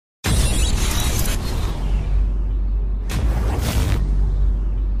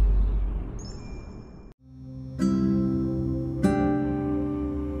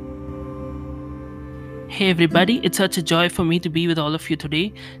Hey everybody, it's such a joy for me to be with all of you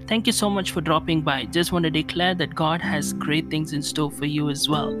today. Thank you so much for dropping by. Just want to declare that God has great things in store for you as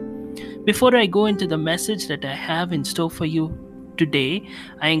well. Before I go into the message that I have in store for you today,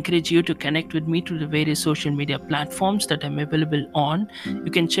 I encourage you to connect with me through the various social media platforms that I'm available on. You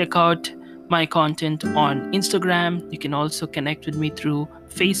can check out my content on Instagram. You can also connect with me through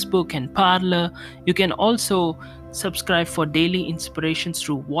Facebook and Parler. You can also subscribe for daily inspirations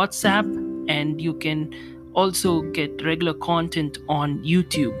through WhatsApp, and you can also get regular content on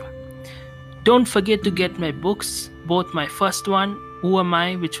YouTube. Don't forget to get my books, both my first one, Who Am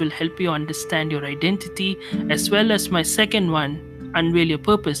I, which will help you understand your identity, as well as my second one, Unveil Your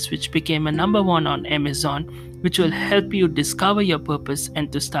Purpose, which became a number one on Amazon, which will help you discover your purpose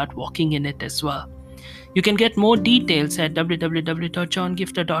and to start walking in it as well. You can get more details at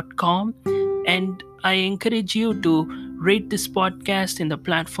www.johngiftah.com, and I encourage you to rate this podcast in the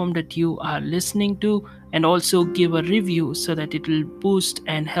platform that you are listening to, and also give a review so that it will boost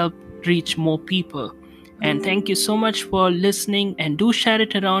and help reach more people. And thank you so much for listening, and do share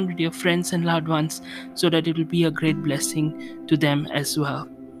it around with your friends and loved ones so that it will be a great blessing to them as well.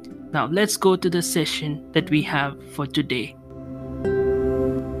 Now, let's go to the session that we have for today.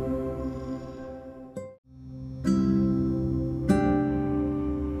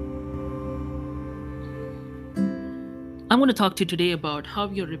 I'm going to talk to you today about how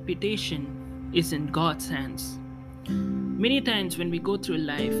your reputation is in God's hands. Many times when we go through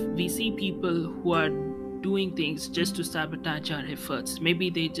life, we see people who are doing things just to sabotage our efforts.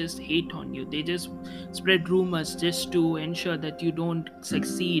 Maybe they just hate on you. They just spread rumors just to ensure that you don't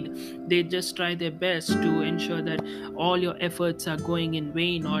succeed. They just try their best to ensure that all your efforts are going in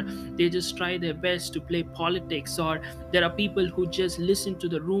vain, or they just try their best to play politics. Or there are people who just listen to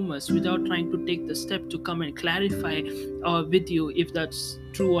the rumors without trying to take the step to come and clarify with you if that's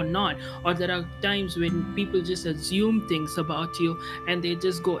true or not. Or there are times when people just assume things about you and they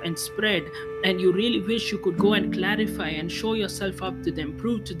just go and spread, and you really wish you could go and clarify and show yourself up to them,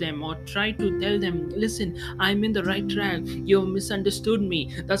 prove to them, or try to tell them, listen, I'm in the right track, you misunderstood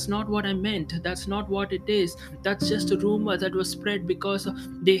me, that's not what I meant, that's not what it is, that's just a rumor that was spread because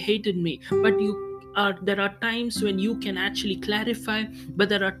they hated me. But there are times when you can actually clarify, but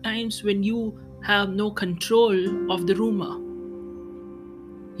there are times when you have no control of the rumor.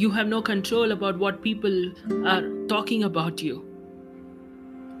 You have no control about what people are talking about you.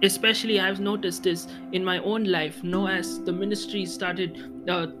 Especially, I've noticed this in my own life. As the ministry started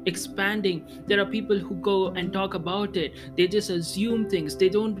expanding, there are people who go and talk about it. They just assume things. They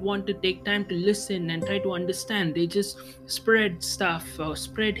don't want to take time to listen and try to understand. They just spread stuff or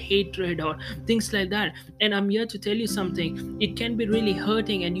spread hatred or things like that. And I'm here to tell you something. It can be really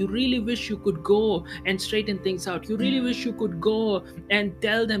hurting, and you really wish you could go and straighten things out. You really wish you could go and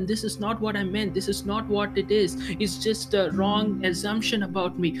tell them, this is not what I meant, this is not what it is, it's just a wrong assumption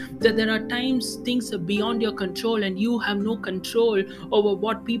about me. That there are times things are beyond your control, and you have no control over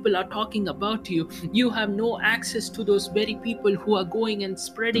what people are talking about you. You have no access to those very people who are going and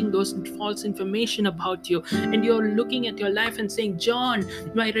spreading those false information about you. And you're looking at your life and saying, John,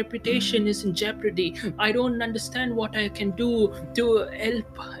 my reputation is in jeopardy. I don't understand what I can do to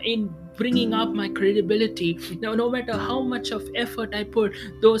help in bringing up my credibility. Now, no matter how much of effort I put,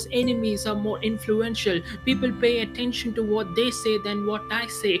 those enemies are more influential. People pay attention to what they say than what I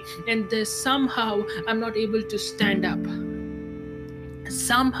say, and somehow I'm not able to stand up.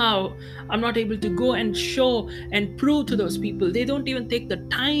 Somehow I'm not able to go and show and prove to those people. They don't even take the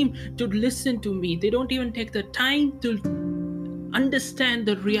time to listen to me. They don't even take the time to understand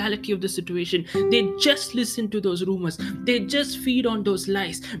the reality of the situation. They just listen to those rumors. They just feed on those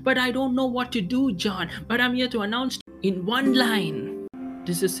lies. But I don't know what to do, John. But I'm here to announce in one line,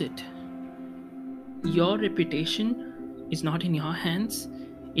 this is it. Your reputation is not in your hands.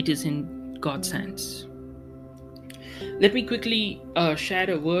 It is in God's hands. Let me quickly share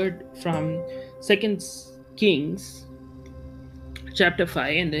a word from 2 Kings chapter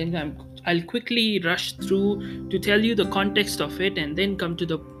 5, and then I'll quickly rush through to tell you the context of it and then come to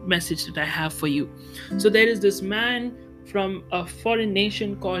the message that I have for you. So there is this man from a foreign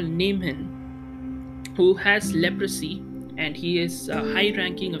nation called Naaman who has leprosy, and he is a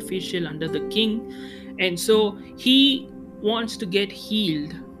high-ranking official under the king, and so he wants to get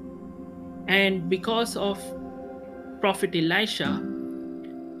healed. And because of Prophet Elisha,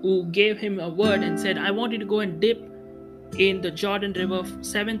 who gave him a word and said, I want you to go and dip in the Jordan River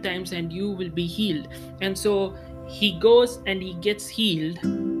 7 times and you will be healed. And so he goes and he gets healed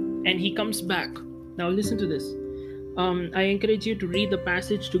and he comes back. Now listen to this. I encourage you to read the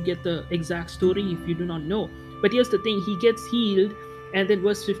passage to get the exact story if you do not know. But here's the thing, he gets healed, and then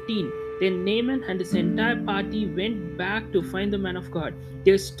verse 15. Then Naaman and his entire party went back to find the man of God.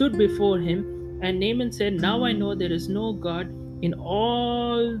 They stood before him, and Naaman said, "Now I know there is no God in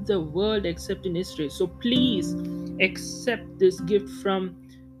all the world except in Israel. So please accept this gift from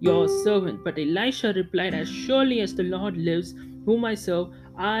your servant." But Elisha replied, "As surely as the Lord lives, whom I serve,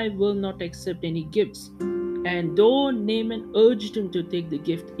 I will not accept any gifts." And though Naaman urged him to take the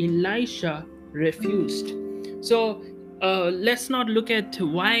gift, Elisha refused. So let's not look at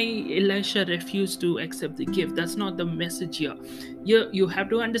why Elisha refused to accept the gift. That's not the message here. You have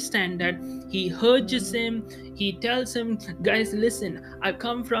to understand that he urges him, he tells him, "Guys, listen, I've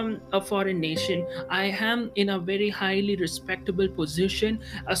come from a foreign nation. I am in a very highly respectable position."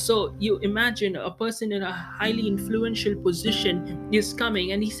 So you imagine a person in a highly influential position is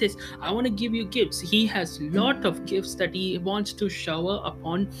coming and he says, "I want to give you gifts." He has lot of gifts that he wants to shower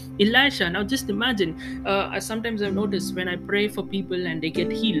upon Elisha. Now just imagine, sometimes I've noticed when I pray for people and they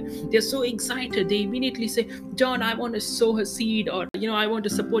get healed, they're so excited. They immediately say, "John, I want to sow a seed," or "I want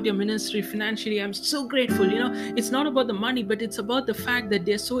to support your ministry financially. I'm so grateful." It's not about the money, but it's about the fact that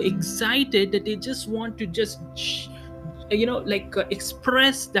they're so excited that they just want to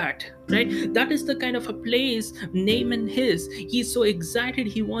express that, right? That is the kind of a place Naaman is. He's so excited,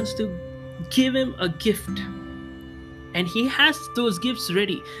 he wants to give him a gift, and he has those gifts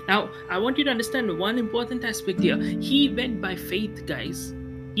ready. Now I want you to understand one important aspect here. He went by faith, guys.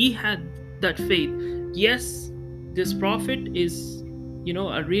 He had that faith. Yes, this prophet is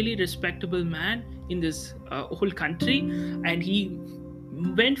a really respectable man in this whole country, and he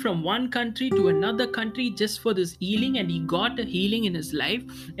went from one country to another country just for this healing, and he got a healing in his life.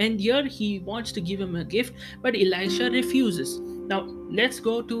 And here he wants to give him a gift, but Elisha refuses. Now let's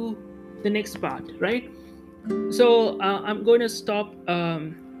go to the next part, right? So I'm going to stop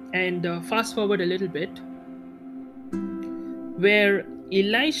and fast forward a little bit, where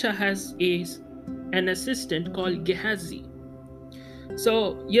Elisha has an assistant called Gehazi.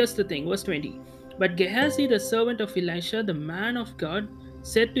 So here's the thing, verse 20. But Gehazi, the servant of Elisha, the man of God,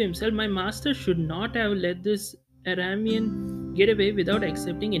 said to himself, "My master should not have let this Aramean get away without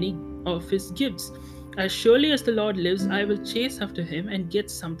accepting any of his gifts. As surely as the Lord lives, I will chase after him and get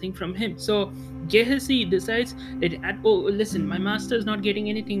something from him." So Gehazi decides that, "Oh, listen, my master is not getting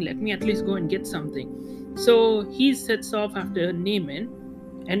anything. Let me at least go and get something." So he sets off after Naaman.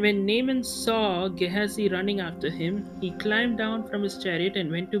 And when Naaman saw Gehazi running after him, he climbed down from his chariot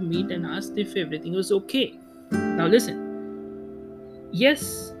and went to meet and asked if everything was okay. Now listen. "Yes,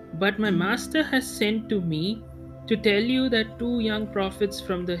 but my master has sent to me to tell you that two young prophets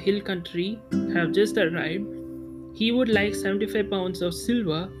from the hill country have just arrived. He would like 75 pounds of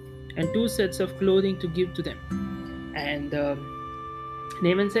silver and two sets of clothing to give to them." And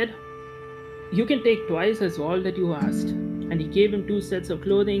Naaman said, "You can take twice as all that you asked." And he gave him two sets of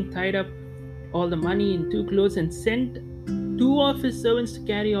clothing, tied up all the money in two clothes, and sent two of his servants to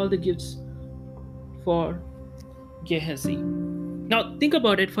carry all the gifts for Gehazi. Now think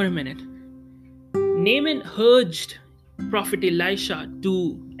about it for a minute. Naaman urged Prophet Elisha to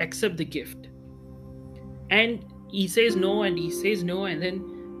accept the gift, and he says no, and he says no, and then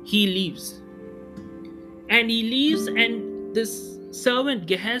he leaves. And this servant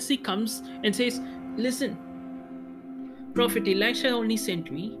Gehazi comes and says, "Listen, Prophet Elisha only sent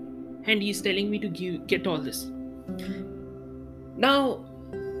me, and he's telling me to get all this." Now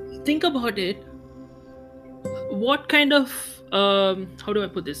think about it. What kind of how do I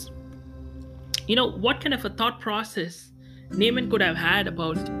put this? What kind of a thought process Naaman could have had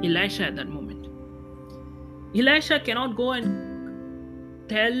about Elisha at that moment? Elisha cannot go and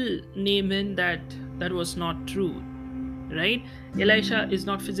tell Naaman that that was not true, right? Elisha is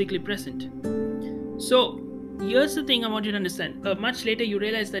not physically present. So here's the thing I want you to understand. Much later you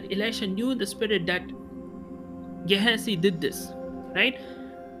realize that Elisha knew in the spirit that Gehazi did this, right?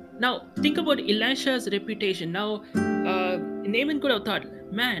 Now think about Elisha's reputation. Now Naaman could have thought,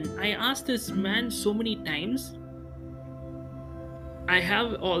 "Man, I asked this man so many times, I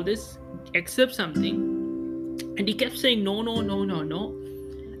have all this, accept something, and he kept saying no, no, no, no, no.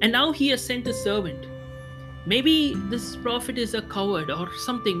 And now he has sent a servant. Maybe this prophet is a coward or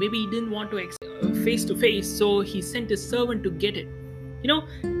something. Maybe he didn't want to accept face to face, so he sent his servant to get it."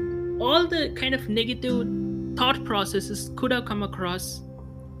 All the kind of negative thought processes could have come across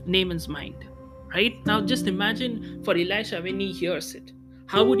Naaman's mind, right? Now just imagine for Elisha when he hears it.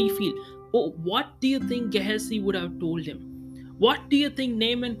 How would he feel? Oh, what do you think Gehazi would have told him? What do you think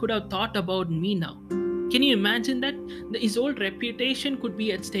Naaman could have thought about me now? Can you imagine that? His whole reputation could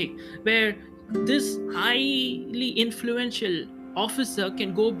be at stake, where this highly influential officer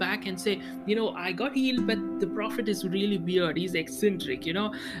can go back and say, I got healed, but the prophet is really weird, he's eccentric,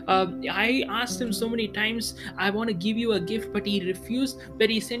 I asked him so many times, I want to give you a gift, but he refused, but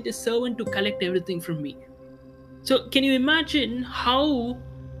he sent his servant to collect everything from me. So can you imagine how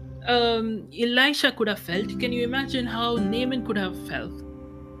Elisha could have felt? Can you imagine how Naaman could have felt?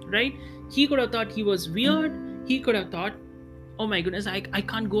 Right? He could have thought he was weird. He could have thought, oh my goodness, I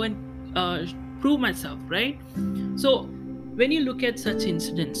can't go and prove myself, right? So when you look at such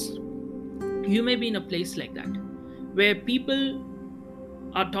incidents, you may be in a place like that where people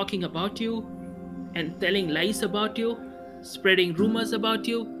are talking about you and telling lies about you, spreading rumors about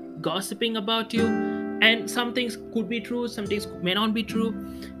you, gossiping about you, and some things could be true, some things may not be true.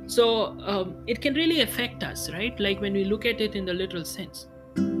 So it can really affect us, right? Like when we look at it in the literal sense.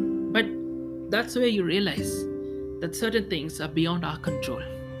 But that's where you realize that certain things are beyond our control.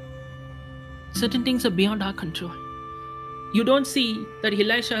 Certain things are beyond our control. You don't see that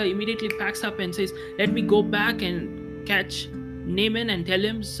Elisha immediately packs up and says, let me go back and catch Naaman and tell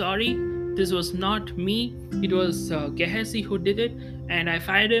him, sorry, this was not me. It was Gehazi who did it, and I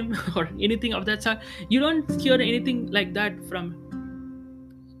fired him, or anything of that sort. You don't hear anything like that from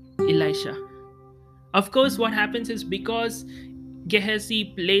Elisha. Of course, what happens is because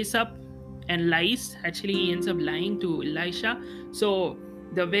Gehazi plays up and lies, actually, he ends up lying to Elisha. So,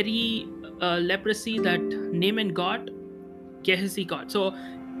 the very leprosy that Naaman got, Gehazi got. So,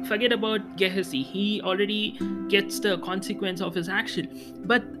 forget about Gehazi. He already gets the consequence of his action.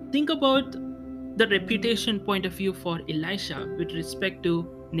 But think about the reputation point of view for Elisha with respect to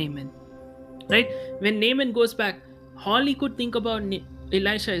Naaman. Right? When Naaman goes back, all he could think about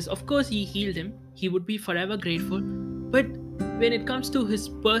Elisha is, of course, he healed him. He would be forever grateful. But when it comes to his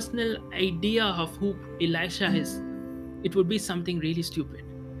personal idea of who Elisha is, it would be something really stupid.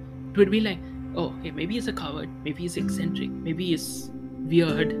 It would be like, oh, hey, maybe he's a coward, maybe he's eccentric, maybe he's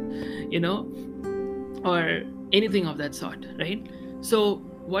weird, or anything of that sort, right? So,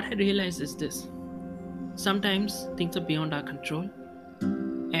 what I realized is this: sometimes things are beyond our control,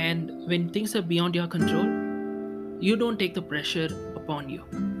 and when things are beyond your control, you don't take the pressure upon you.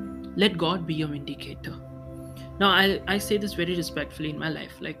 Let God be your vindicator. Now, I say this very respectfully in my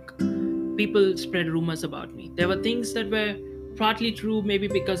life. Like, people spread rumors about me. There were things that were partly true, maybe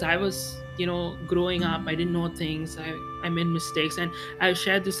because I was, growing up, I didn't know things, I made mistakes. And I've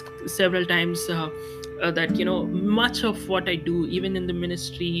shared this several times that, much of what I do, even in the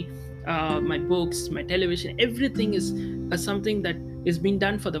ministry, my books, my television, everything is something that is being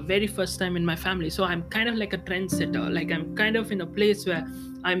done for the very first time in my family. So I'm kind of like a trendsetter. Like, I'm kind of in a place where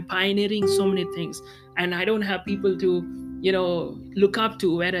I'm pioneering so many things, and I don't have people to look up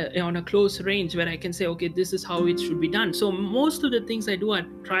to where on a close range where I can say, okay, this is how it should be done. So most of the things I do are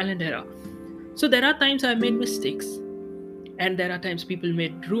trial and error. So there are times I've made mistakes, and there are times people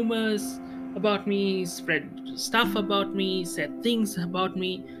made rumors about me, spread stuff about me, said things about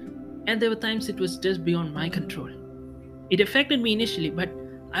me, and there were times it was just beyond my control. It affected me initially, but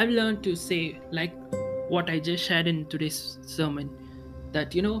I've learned to say, like what I just shared in today's sermon,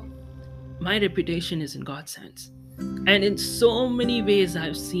 that my reputation is in God's hands. And in so many ways,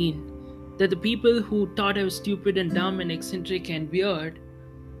 I've seen that the people who thought I was stupid and dumb and eccentric and weird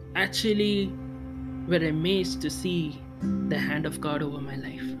actually were amazed to see the hand of God over my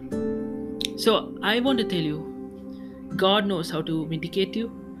life. So I want to tell you, God knows how to vindicate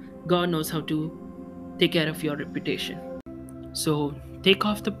you, God knows how to take care of your reputation. So take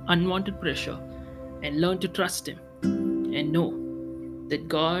off the unwanted pressure and learn to trust Him, and know that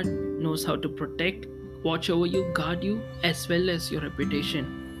God knows how to protect, watch over you, guard you, as well as your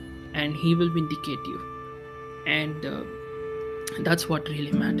reputation, and He will vindicate you. And that's what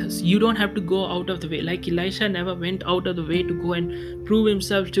really matters. You don't have to go out of the way. Like Elisha never went out of the way to go and prove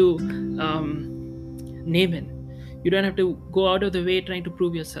himself to Naaman. You don't have to go out of the way trying to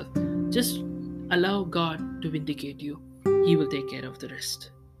prove yourself. Just allow God to vindicate you. He will take care of the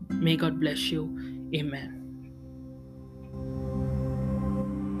rest. May God bless you. Amen.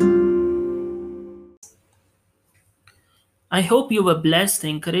 I hope you were blessed,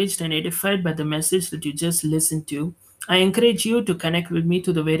 encouraged, and edified by the message that you just listened to. I encourage you to connect with me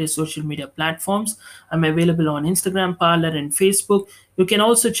to the various social media platforms. I'm available on Instagram, Parler, and Facebook. You can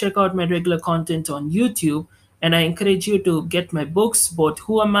also check out my regular content on YouTube. And I encourage you to get my books, both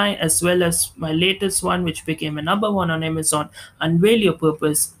Who Am I, as well as my latest one, which became a number one on Amazon, Unveil Your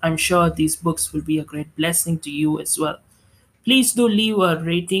Purpose. I'm sure these books will be a great blessing to you as well. Please do leave a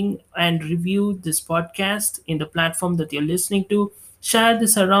rating and review this podcast in the platform that you're listening to. Share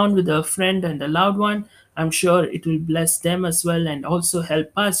this around with a friend and a loved one. I'm sure it will bless them as well, and also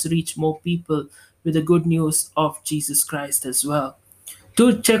help us reach more people with the good news of Jesus Christ as well.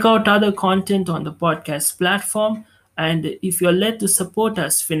 Do check out other content on the podcast platform. And if you're led to support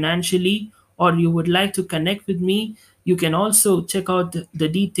us financially or you would like to connect with me, you can also check out the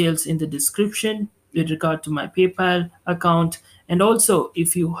details in the description with regard to my PayPal account. And also,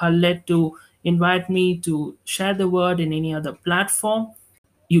 if you are led to invite me to share the word in any other platform,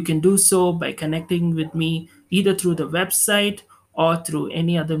 you can do so by connecting with me either through the website or through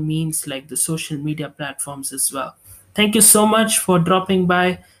any other means like the social media platforms as well. Thank you so much for dropping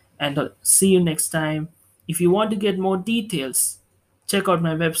by, and I'll see you next time. If you want to get more details, check out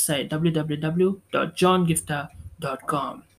my website www.johngiftah.com.